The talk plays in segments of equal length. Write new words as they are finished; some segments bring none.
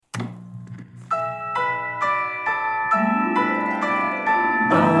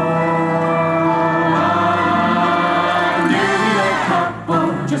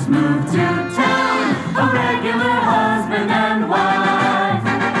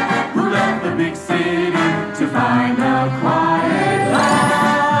the big city to find a quiet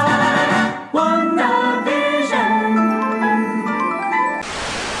life. WandaVision.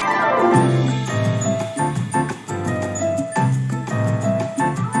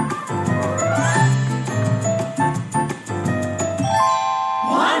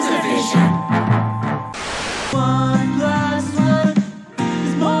 WandaVision. 1 plus 1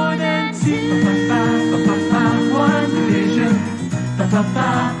 is more than 2. WandaVision. WandaVision.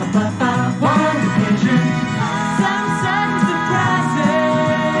 Some sudden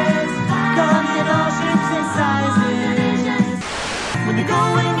surprises come in all shapes and sizes. When the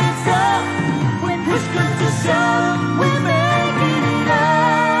going gets tough, when push comes to shove, we're making it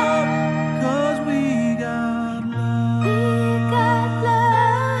up. 'Cause we got love. We got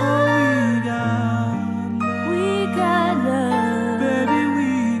love. Oh, we got love. Baby, we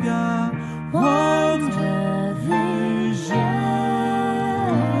got WandaVision.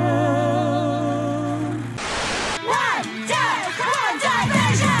 WandaVision.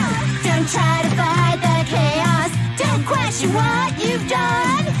 Don't try to fight the chaos. Don't question what you've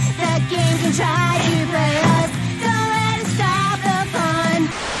done. The game can try to play us. Don't let it stop the fun.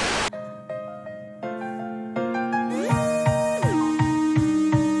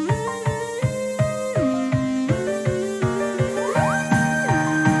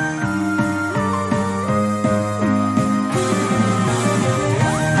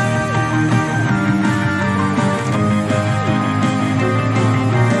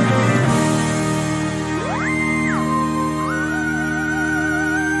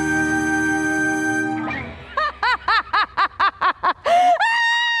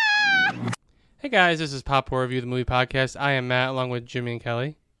 Hey guys, this is Pop War Review, the movie podcast. I am Matt, along with Jimmy and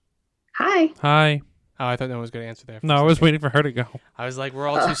Kelly. Hi. Hi. Oh, I thought no one was going to answer there. No, I was waiting for her to go. I was like, we're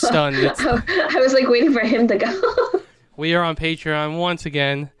all too stunned. I was like waiting for him to go. We are on Patreon once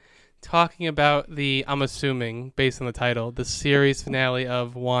again, talking about the, I'm assuming, based on the title, the series finale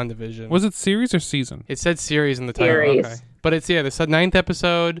of WandaVision. Was it series or season? It said series in the title. Series. Okay. But it's, the 9th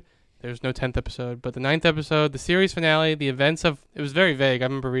episode. There's no 10th episode, but the 9th episode, the series finale, the events of, it was very vague, I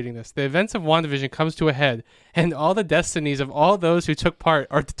remember reading this. The events of WandaVision comes to a head, and all the destinies of all those who took part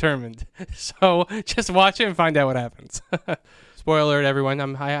are determined. So, just watch it and find out what happens. Spoiler alert, everyone.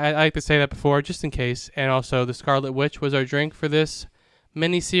 I like to say that before, just in case. And also, the Scarlet Witch was our drink for this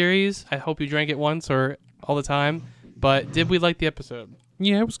mini-series. I hope you drank it once or all the time. But did we like the episode?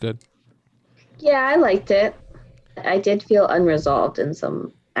 Yeah, it was good. Yeah, I liked it. I did feel unresolved in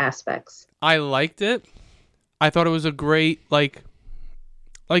some aspects. I liked it. I thought it was a great, like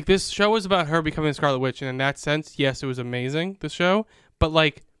this show was about her becoming Scarlet Witch, and in that sense, yes, it was amazing, the show. But,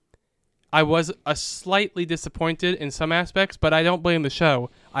 like, I was slightly disappointed in some aspects, but I don't blame the show.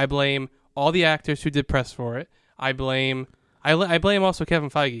 I blame all the actors who did press for it. I blame also Kevin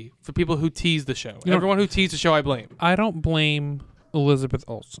Feige for people who teased the show. Everyone who teased the show, I blame. I don't blame Elizabeth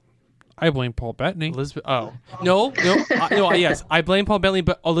Olsen. I blame Paul Bettany. Elizabeth. Oh no. Yes, I blame Paul Bettany,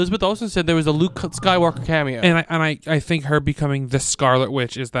 but Elizabeth Olsen said there was a Luke Skywalker cameo, And I think her becoming the Scarlet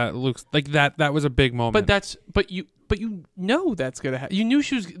Witch is that Luke's like that. That was a big moment. But you know that's gonna happen. You knew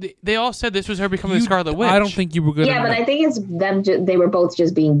she was. They all said this was her becoming the Scarlet Witch. I don't think you were gonna. Yeah, but I think it's them. They were both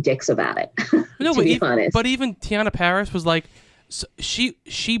just being dicks about it. No, to be honest. But even Tiana Paris was like,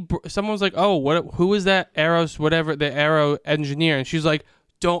 someone was like, oh, who is that Arrows, whatever, the Arrow engineer, and she's like,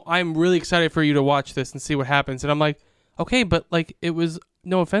 I'm really excited for you to watch this and see what happens. And I'm like, okay, but like it was,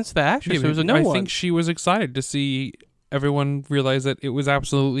 no offense to the actress, it was a no one. I think she was excited to see everyone realize that it was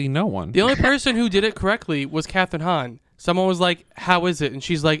absolutely no one. The only person who did it correctly was Kathryn Hahn. Someone was like, how is it? And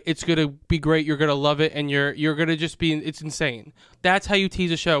she's like, it's going to be great. You're going to love it. And you're going to just be, it's insane. That's how you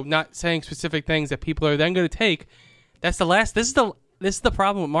tease a show, not saying specific things that people are then going to take. This is the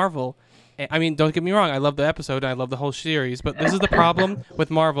problem with Marvel. I mean, don't get me wrong. I love the episode and I love the whole series, but this is the problem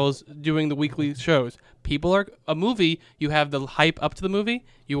with Marvel's doing the weekly shows. A movie, you have the hype up to the movie,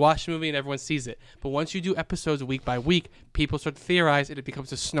 you watch the movie and everyone sees it. But once you do episodes week by week, people start to theorize and it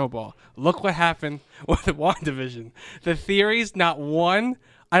becomes a snowball. Look what happened with WandaVision. The theories, not one,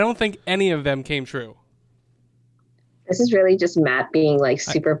 I don't think any of them came true. This is really just Matt being like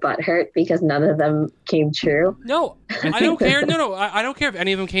super butthurt because none of them came true. No, I don't care. No, I don't care if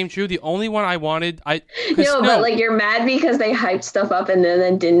any of them came true. The only one I wanted, but like you're mad because they hyped stuff up and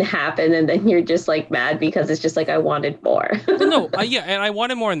then didn't happen, and then you're just like mad because it's just like I wanted more. Yeah, and I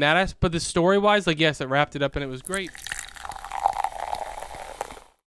wanted more in that aspect. But the story wise, like yes, it wrapped it up and it was great.